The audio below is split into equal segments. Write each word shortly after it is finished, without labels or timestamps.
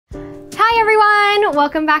Hi everyone,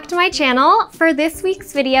 welcome back to my channel. For this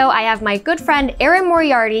week's video, I have my good friend Erin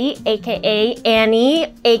Moriarty, aka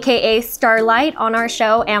Annie, aka Starlight, on our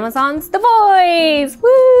show Amazon's The Boys.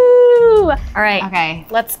 Woo! All right, okay,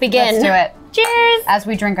 let's begin. Let's do it. Cheers! As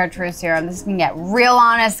we drink our truth serum, this is gonna get real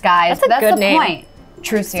honest, guys. That's good the name. point.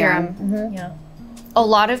 Truth serum. Mm-hmm. Yeah. A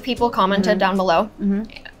lot of people commented down below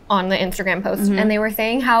on the Instagram post, and they were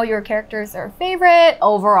saying how your characters are favorite.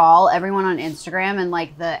 Overall, everyone on Instagram and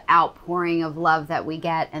like the outpouring of love that we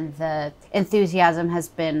get and the enthusiasm has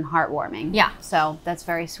been heartwarming. Yeah. So that's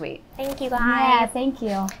very sweet. Thank you guys. Yeah, thank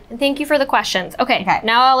you. And thank you for the questions. Okay,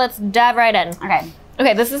 now let's dive right in.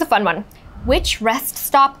 Okay, this is a fun one. Which rest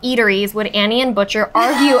stop eateries would Annie and Butcher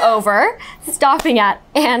argue over stopping at,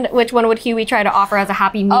 and which one would Huey try to offer as a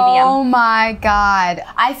happy medium? Oh my God.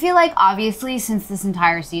 I feel like obviously since this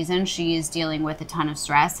entire season, she is dealing with a ton of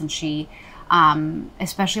stress, and she,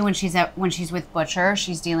 especially when she's with Butcher,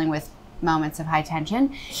 she's dealing with moments of high tension.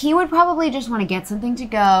 He would probably just want to get something to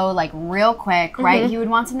go, like real quick, right? He would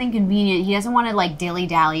want something convenient. He doesn't want to like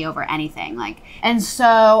dilly-dally over anything. And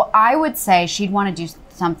so I would say she'd want to do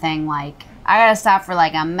something like, I gotta stop for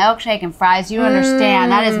like a milkshake and fries. You don't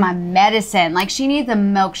understand. That is my medicine. Like, she needs a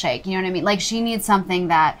milkshake. You know what I mean? Like, she needs something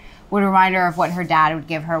that would remind her of what her dad would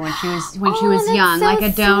give her when she was young, so like a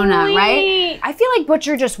donut, sweet. right? I feel like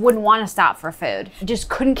Butcher just wouldn't want to stop for food. Just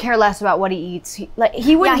couldn't care less about what he eats. He wouldn't.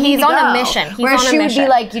 Yeah, he's on a mission. Whereas she would be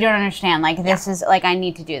like, you don't understand. Like, this is like, I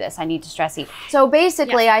need to do this. I need to stress eat. So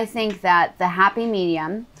basically, I think that the happy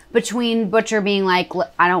medium between Butcher being like,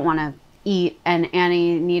 I don't want to eat, and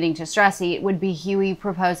Annie needing to stress eat, would be Huey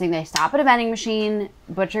proposing they stop at a vending machine,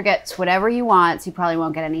 Butcher gets whatever he wants, he probably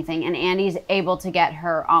won't get anything, and Annie's able to get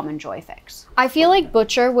her Almond Joy fix. I feel like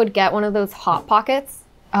Butcher would get one of those Hot Pockets.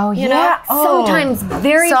 Oh, you know? Sometimes,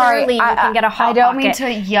 very rarely, you can get a Hot Pocket. I don't mean to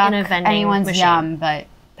yuck in a vending anyone's machine. yum, but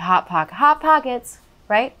Hot Pockets,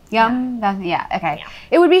 right? Yum, yeah, okay. Yeah.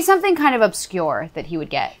 It would be something kind of obscure that he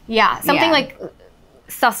would get. Yeah, something like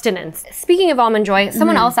sustenance. Speaking of Almond Joy,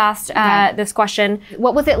 someone else asked this question.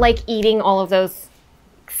 What was it like eating all of those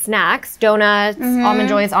snacks, donuts, Almond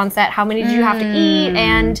Joys on set? How many did you have to eat?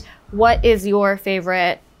 And what is your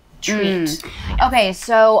favorite treat? Okay,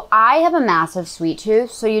 so I have a massive sweet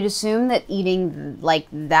tooth, so you'd assume that eating like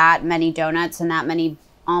that many donuts and that many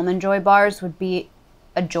Almond Joy bars would be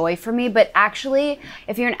a joy for me, but actually,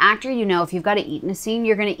 if you're an actor, you know, if you've got to eat in a scene,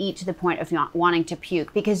 you're going to eat to the point of not wanting to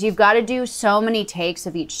puke, because you've got to do so many takes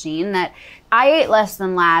of each scene that I ate less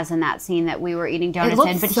than Laz in that scene that we were eating donuts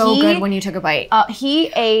in. But so good when you took a bite.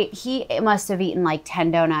 He must have eaten like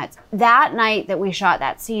 10 donuts. That night that we shot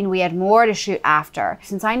that scene, we had more to shoot after.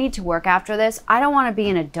 Since I need to work after this, I don't want to be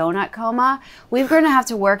in a donut coma. We're going to have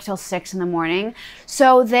to work till 6 in the morning.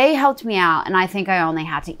 So they helped me out, and I think I only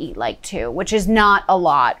had to eat like 2, which is not a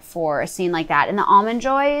lot for a scene like that. And the Almond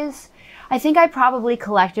Joys, I think I probably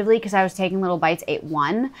collectively, because I was taking little bites, ate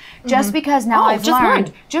 1. Just because now I've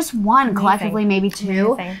learned. Just one, collectively maybe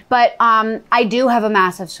 2. But I do have a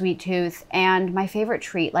massive sweet tooth, and my favorite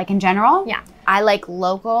treat, like in general, I like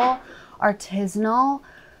local, artisanal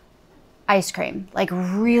ice cream, like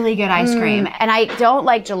really good ice cream. And I don't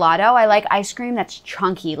like gelato. I like ice cream that's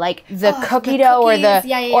chunky, like the cookie dough or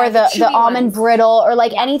the almond brittle, or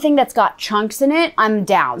like anything that's got chunks in it, I'm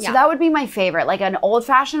down. So that would be my favorite, like an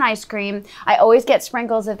old-fashioned ice cream. I always get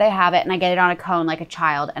sprinkles if they have it, and I get it on a cone like a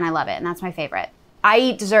child, and I love it, and that's my favorite. I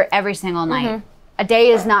eat dessert every single night. A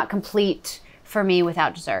day is not complete for me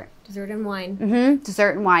without dessert. Dessert and wine.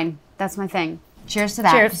 Dessert and wine. That's my thing. Cheers to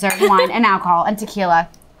that. Cheers. Dessert and wine and alcohol and tequila.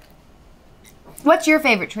 What's your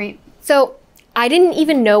favorite treat? So I didn't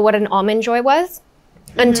even know what an Almond Joy was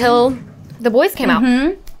until The Boys came out.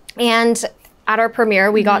 And at our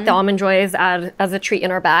premiere, we got the Almond Joys as a treat in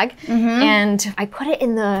our bag. And I put it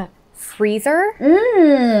in the freezer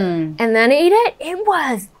and then ate it. It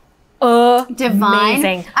was divine.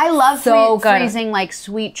 Amazing. I love freezing like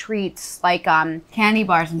sweet treats, like candy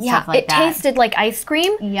bars and stuff like that. It tasted like ice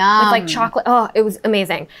cream with Yum. like chocolate. Oh, it was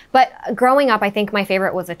amazing. But growing up, I think my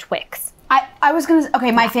favorite was a Twix. I was gonna,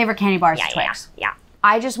 okay, my favorite candy bar is Twix. Yeah.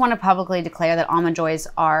 I just want to publicly declare that Almond Joys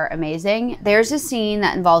are amazing. There's a scene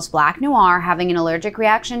that involves Black Noir having an allergic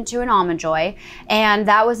reaction to an Almond Joy, and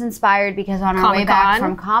that was inspired because on our way back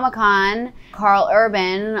from Comic-Con, Carl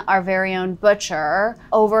Urban, our very own Butcher,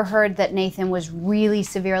 overheard that Nathan was really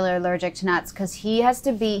severely allergic to nuts, because he's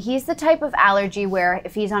the type of allergy where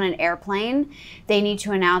if he's on an airplane, they need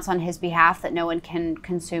to announce on his behalf that no one can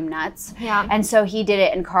consume nuts. Yeah. And so he did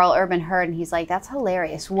it, and Carl Urban heard, and he's like, that's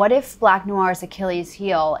hilarious. What if Black Noir's Achilles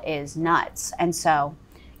heel is nuts? And so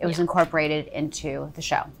it was incorporated into the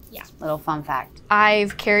show. Yeah. Little fun fact.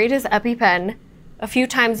 I've carried his EpiPen a few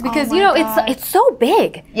times because my God. it's so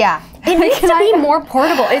big. Yeah. It needs to be more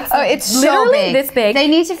portable. It's so literally big. this big. They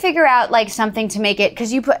need to figure out like something to make it,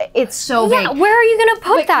 because it's so big. Yeah, where are you gonna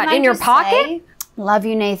put But that? can I In your just pocket? say, love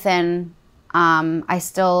you, Nathan. I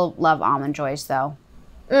still love Almond Joys though.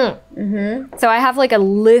 So I have like a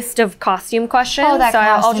list of costume questions. Oh, that so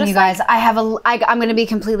costume, I'll just you guys. I'm going to be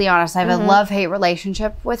completely honest. I have a love-hate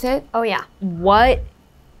relationship with it. Oh yeah. What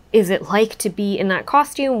is it like to be in that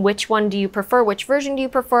costume? Which one do you prefer? Which version do you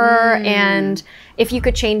prefer? And if you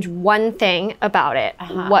could change one thing about it,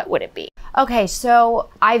 what would it be? Okay, so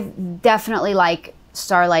I definitely like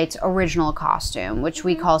Starlight's original costume, which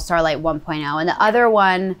we call Starlight 1.0. And the other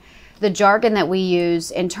one, the jargon that we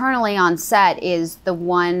use internally on set is the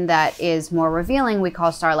one that is more revealing, we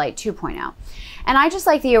call Starlight 2.0. And I just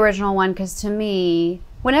like the original one because to me,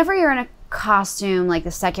 whenever you're in a costume like the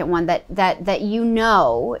second one that you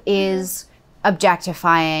know is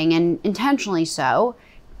objectifying and intentionally so,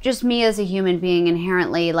 just me as a human being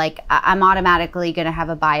inherently, like I'm automatically gonna have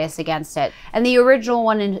a bias against it. And the original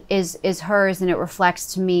one is hers, and it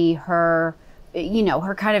reflects to me her, you know,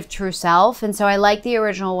 her kind of true self. And so I like the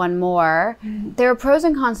original one more. There are pros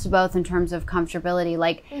and cons to both in terms of comfortability.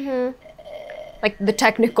 Like the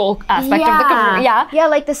technical aspect of the cover. Yeah,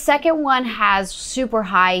 like the second one has super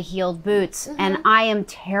high heeled boots, and I am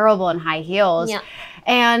terrible in high heels. Yeah.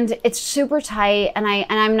 And it's super tight, and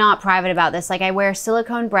I'm not private about this. Like I wear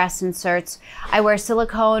silicone breast inserts. I wear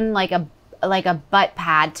silicone like a butt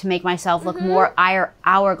pad to make myself look more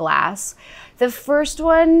hourglass. The first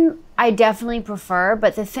one I definitely prefer,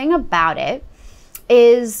 but the thing about it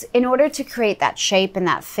is in order to create that shape and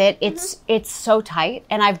that fit, it's so tight.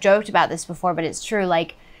 And I've joked about this before, but it's true.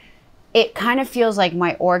 Like it kind of feels like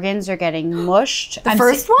my organs are getting mushed. The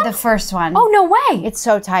first one? The first one. Oh, no way. It's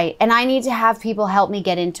so tight. And I need to have people help me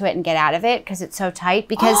get into it and get out of it because it's so tight,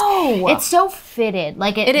 because it's so fitted.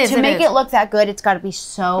 Like it is, to make it look that good, it's got to be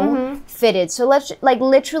so fitted. So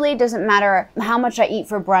literally it doesn't matter how much I eat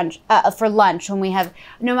for brunch, for lunch when we have,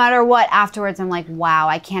 no matter what, afterwards I'm like, wow,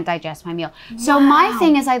 I can't digest my meal. So my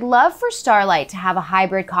thing is I'd love for Starlight to have a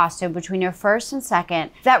hybrid costume between her first and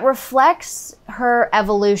second that reflects her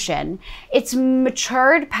evolution. It's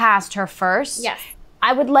matured past her first. Yes.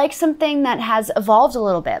 I would like something that has evolved a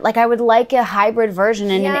little bit. Like I would like a hybrid version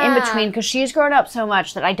and an in-between, because she's grown up so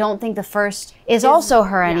much that I don't think the first is also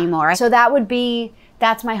her anymore. So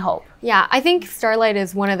that's my hope. Yeah, I think Starlight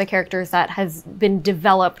is one of the characters that has been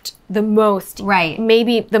developed the most. Right.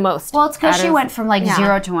 Maybe the most. Well, it's because she went from like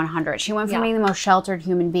 0 to 100. She went from being the most sheltered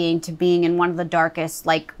human being to being in one of the darkest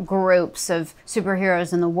like groups of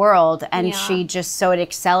superheroes in the world. And she just, so it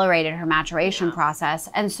accelerated her maturation process.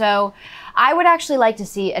 And so I would actually like to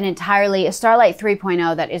see a Starlight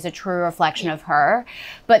 3.0 that is a true reflection of her.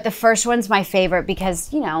 But the first one's my favorite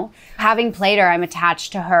because, you know, having played her, I'm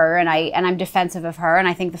attached to her and I'm defensive of her. And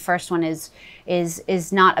I think the first one is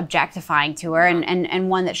not objectifying to her and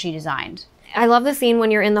one that she designed. I love the scene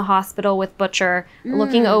when you're in the hospital with Butcher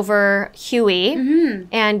looking over Huey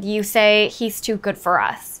and you say, he's too good for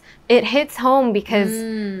us. It hits home because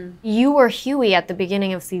you were Huey at the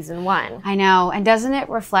beginning of season 1. I know. And doesn't it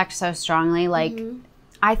reflect so strongly? Like,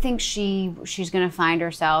 I think she's going to find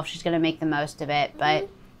herself. She's going to make the most of it. But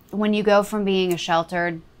when you go from being a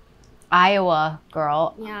sheltered Iowa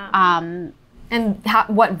girl, and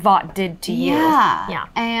what Vought did to you. Yeah.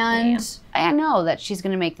 And I know that she's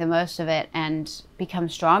going to make the most of it and become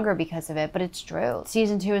stronger because of it, but it's true.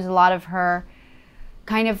 Season 2 is a lot of her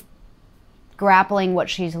kind of grappling what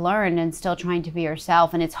she's learned and still trying to be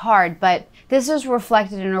herself, and it's hard, but this is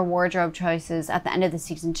reflected in her wardrobe choices at the end of the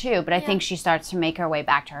season 2, but I think she starts to make her way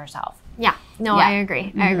back to herself. Yeah. No, I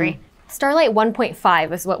agree. I agree. Starlight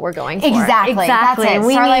 1.5 is what we're going for. Exactly. That's it.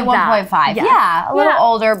 We Starlight need 1.5. Yeah. A little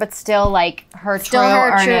older, but still like her true,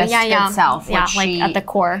 earnest, good self. Yeah, like at the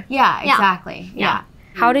core. Yeah, exactly. Yeah.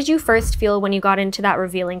 How did you first feel when you got into that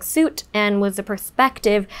revealing suit, and was the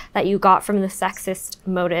perspective that you got from the sexist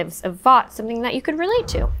motives of Vought something that you could relate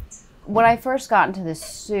to? When I first got into the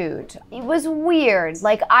suit, it was weird.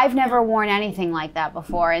 Like, I've never worn anything like that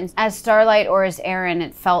before. And as Starlight or as Erin,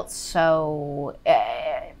 it felt so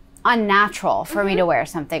unnatural for me to wear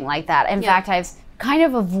something like that. In fact, I've kind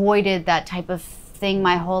of avoided that type of thing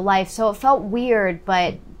my whole life. So it felt weird,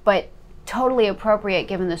 but totally appropriate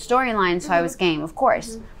given the storyline, so I was game, of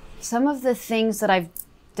course. Some of the things that I've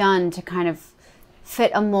done to kind of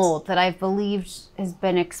fit a mold that I've believed has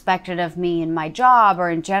been expected of me in my job or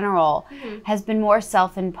in general has been more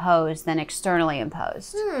self-imposed than externally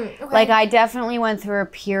imposed. Like, I definitely went through a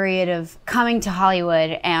period of coming to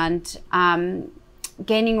Hollywood and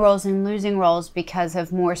gaining roles and losing roles because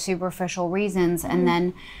of more superficial reasons, and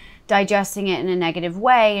then digesting it in a negative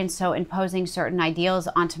way, and so imposing certain ideals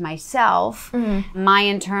onto myself. My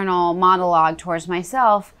internal monologue towards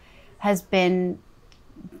myself has been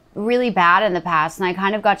really bad in the past, and I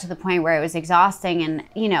kind of got to the point where it was exhausting. And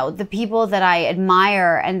you know, the people that I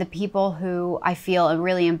admire and the people who I feel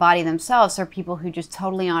really embody themselves are people who just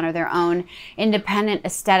totally honor their own independent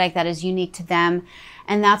aesthetic that is unique to them.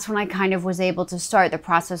 And that's when I kind of was able to start the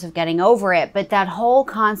process of getting over it. But that whole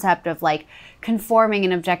concept of like conforming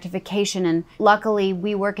and objectification, and luckily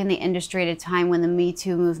we work in the industry at a time when the Me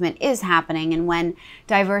Too movement is happening and when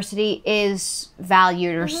diversity is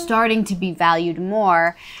valued or starting to be valued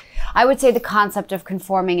more. I would say the concept of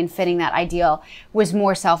conforming and fitting that ideal was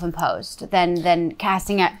more self-imposed than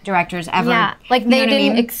casting directors ever. Yeah, like they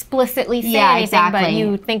didn't explicitly say anything, but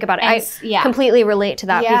you think about it. I completely relate to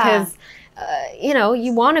that because, you know,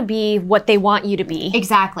 you want to be what they want you to be.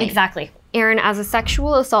 Exactly. Exactly. Erin, as a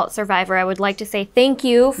sexual assault survivor, I would like to say thank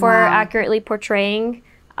you for accurately portraying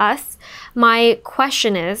us. My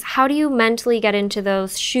question is, how do you mentally get into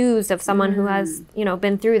those shoes of someone who has, you know,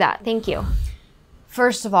 been through that? Thank you.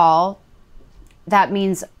 First of all, that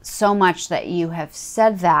means so much that you have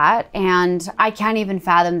said that, and I can't even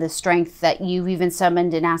fathom the strength that you've even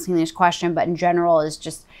summoned in asking this question, but in general is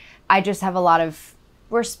just, I just have a lot of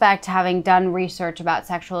respect having done research about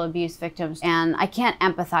sexual abuse victims, and I can't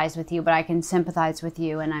empathize with you, but I can sympathize with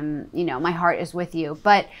you, and I'm, you know, my heart is with you.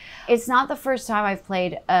 But it's not the first time I've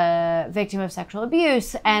played a victim of sexual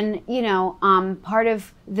abuse, and, you know, part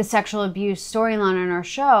of the sexual abuse storyline on our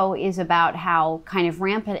show is about how kind of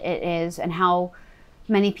rampant it is and how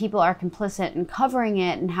many people are complicit in covering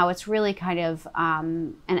it, and how it's really kind of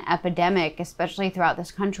an epidemic, especially throughout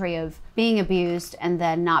this country, of being abused and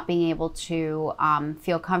then not being able to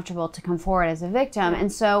feel comfortable to come forward as a victim.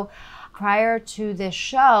 And so prior to this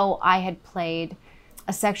show, I had played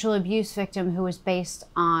a sexual abuse victim who was based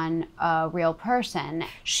on a real person.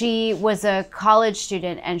 She was a college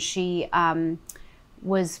student, and she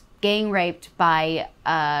was gang raped by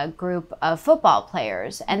a group of football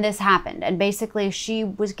players, and this happened. And basically she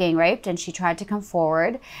was gang raped and she tried to come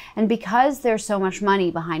forward, and because there's so much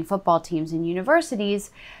money behind football teams and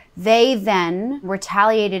universities, they then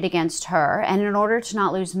retaliated against her, and in order to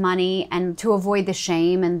not lose money and to avoid the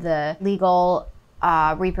shame and the legal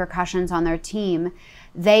repercussions on their team,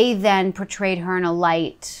 they then portrayed her in a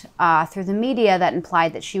light through the media that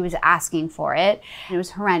implied that she was asking for it. And it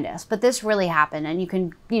was horrendous. But this really happened, and you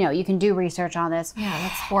can do research on this. Yeah,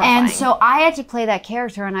 that's horrifying. And so I had to play that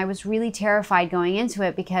character, and I was really terrified going into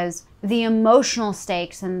it because the emotional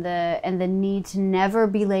stakes and the need to never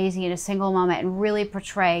be lazy in a single moment and really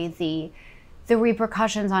portray the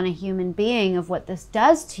repercussions on a human being of what this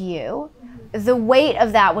does to you, the weight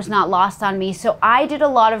of that was not lost on me. So I did a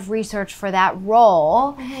lot of research for that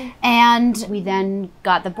role, and we then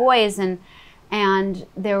got the boys, and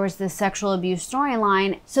there was this sexual abuse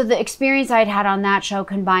storyline. So the experience I'd had on that show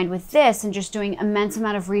combined with this and just doing immense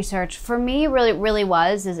amount of research, for me really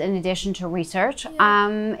was, is in addition to research,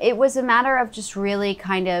 it was a matter of just really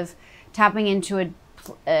kind of tapping into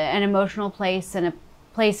an emotional place and a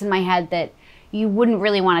place in my head that you wouldn't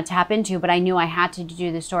really want to tap into, but I knew I had to do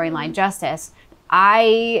the storyline justice.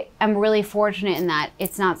 I am really fortunate in that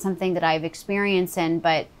it's not something that I've experienced in,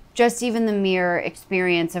 but just even the mere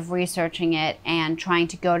experience of researching it and trying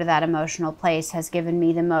to go to that emotional place has given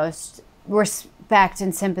me the most respect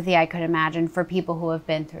and sympathy I could imagine for people who have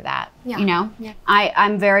been through that. You know?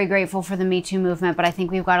 I'm very grateful for the Me Too movement, but I think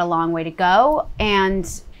we've got a long way to go. And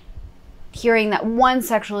hearing that one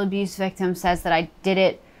sexual abuse victim says that I did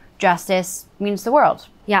it justice means the world.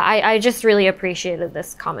 Yeah, I just really appreciated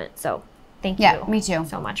this comment, so thank you. Yeah, me too.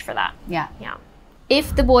 So much for that. Yeah.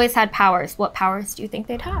 If the boys had powers, what powers do you think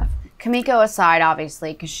they'd have? Kimiko aside,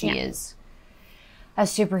 obviously, because she is a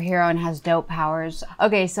superhero and has dope powers.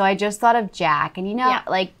 Okay, so I just thought of Jack, and you know,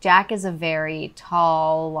 like Jack is a very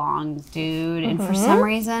tall, long dude, and for some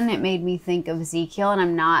reason it made me think of Ezekiel, and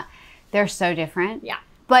I'm not, they're so different. Yeah.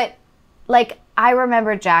 But like, I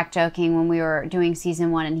remember Jack joking when we were doing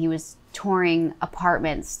season 1 and he was touring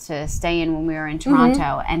apartments to stay in when we were in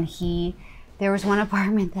Toronto, and there was one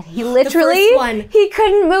apartment that he literally, he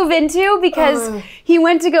couldn't move into because he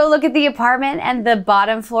went to go look at the apartment, and the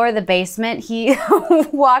bottom floor, the basement, he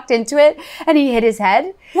walked into it and he hit his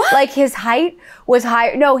head. What? Like his height was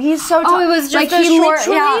higher. No, he's so tall. Oh, it was just like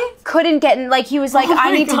literally? Couldn't get in. Like he was like,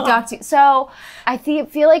 I need to duck you. So I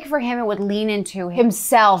feel like for him it would lean into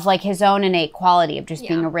himself, like his own innate quality of just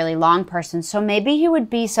being a really long person. So maybe he would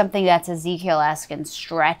be something that's Ezekiel-esque and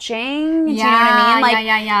stretching. Do you know what I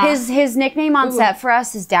mean? Like his nickname nickname on set for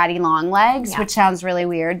us is Daddy Longlegs, which sounds really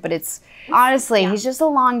weird, but it's honestly, he's just a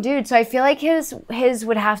long dude. So I feel like his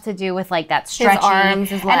would have to do with like that stretchy. His arms,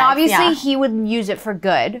 his legs, and obviously he would use it for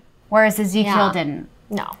good, whereas Ezekiel didn't.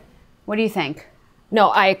 No. What do you think?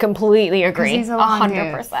 No, I completely agree. He's a long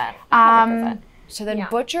 100%. 100%. So then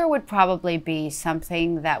Butcher would probably be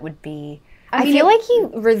something that would be... I feel like he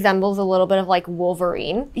resembles a little bit of like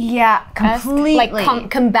Wolverine. Yeah, completely.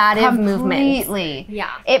 Like combative movements. Completely.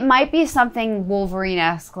 Yeah. It might be something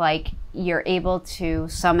Wolverine-esque, like you're able to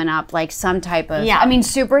summon up like some type of... I mean,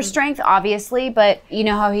 super strength, obviously, but you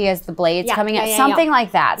know how he has the blades coming out? Something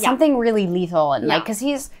like that. Something really lethal. And like, because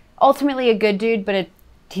he's ultimately a good dude, but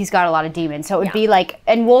he's got a lot of demons. So it would be like...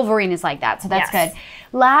 And Wolverine is like that, so that's good.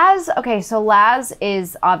 Laz, okay, so Laz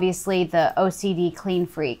is obviously the OCD clean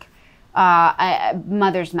freak.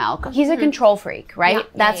 Mother's milk. He's a control freak, right?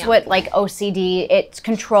 That's what like OCD, it's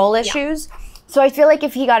control issues. So I feel like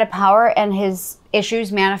if he got a power and his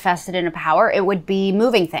issues manifested in a power, it would be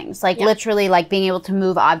moving things, like literally like being able to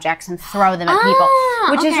move objects and throw them at people,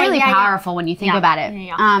 which is really powerful when you think about it.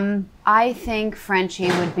 I think Frenchie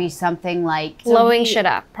would be something like blowing shit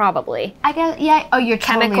up, probably. I guess, oh, you're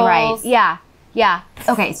Chemicals. totally right. Yeah.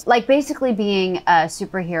 Okay. So like basically being a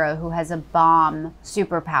superhero who has a bomb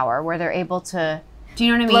superpower where they're able to, do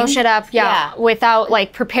you know what I mean? Blow shit up, without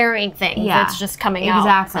like preparing things. It's just coming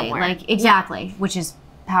out somewhere. Exactly. Which is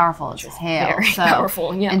powerful as hell. Very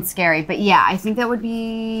powerful, and scary. But yeah, I think that'd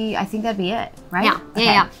be it, right?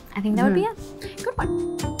 Yeah. I think that would be it. Good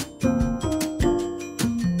one.